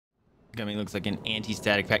Gummy looks like an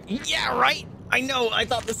anti-static pack. Yeah, right? I know. I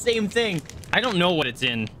thought the same thing. I don't know what it's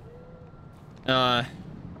in. I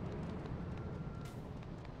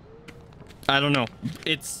don't know.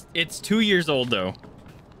 It's 2 years old though.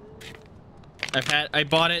 I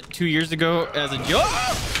bought it 2 years ago as a joke.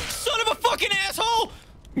 Oh! Son of a fucking asshole!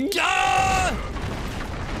 Ah!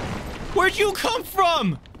 Where'd you come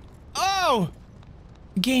from? Oh!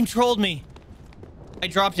 Game trolled me. I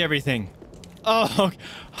dropped everything. Oh,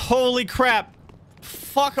 holy crap.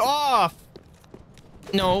 Fuck off.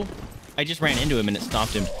 No, I just ran into him and it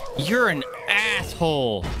stopped him. You're an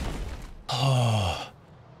asshole. Oh.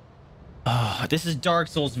 Oh, this is Dark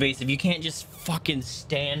Souls, Vaesive. You can't just fucking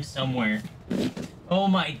stand somewhere. Oh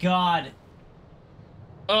my god.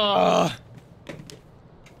 Ugh.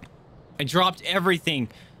 I dropped everything.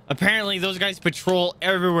 Apparently those guys patrol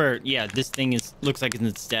everywhere. Yeah, this thing looks like it's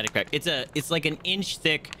a static pack. It's like an inch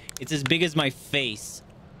thick. It's as big as my face.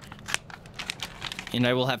 And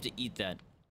I will have to eat that.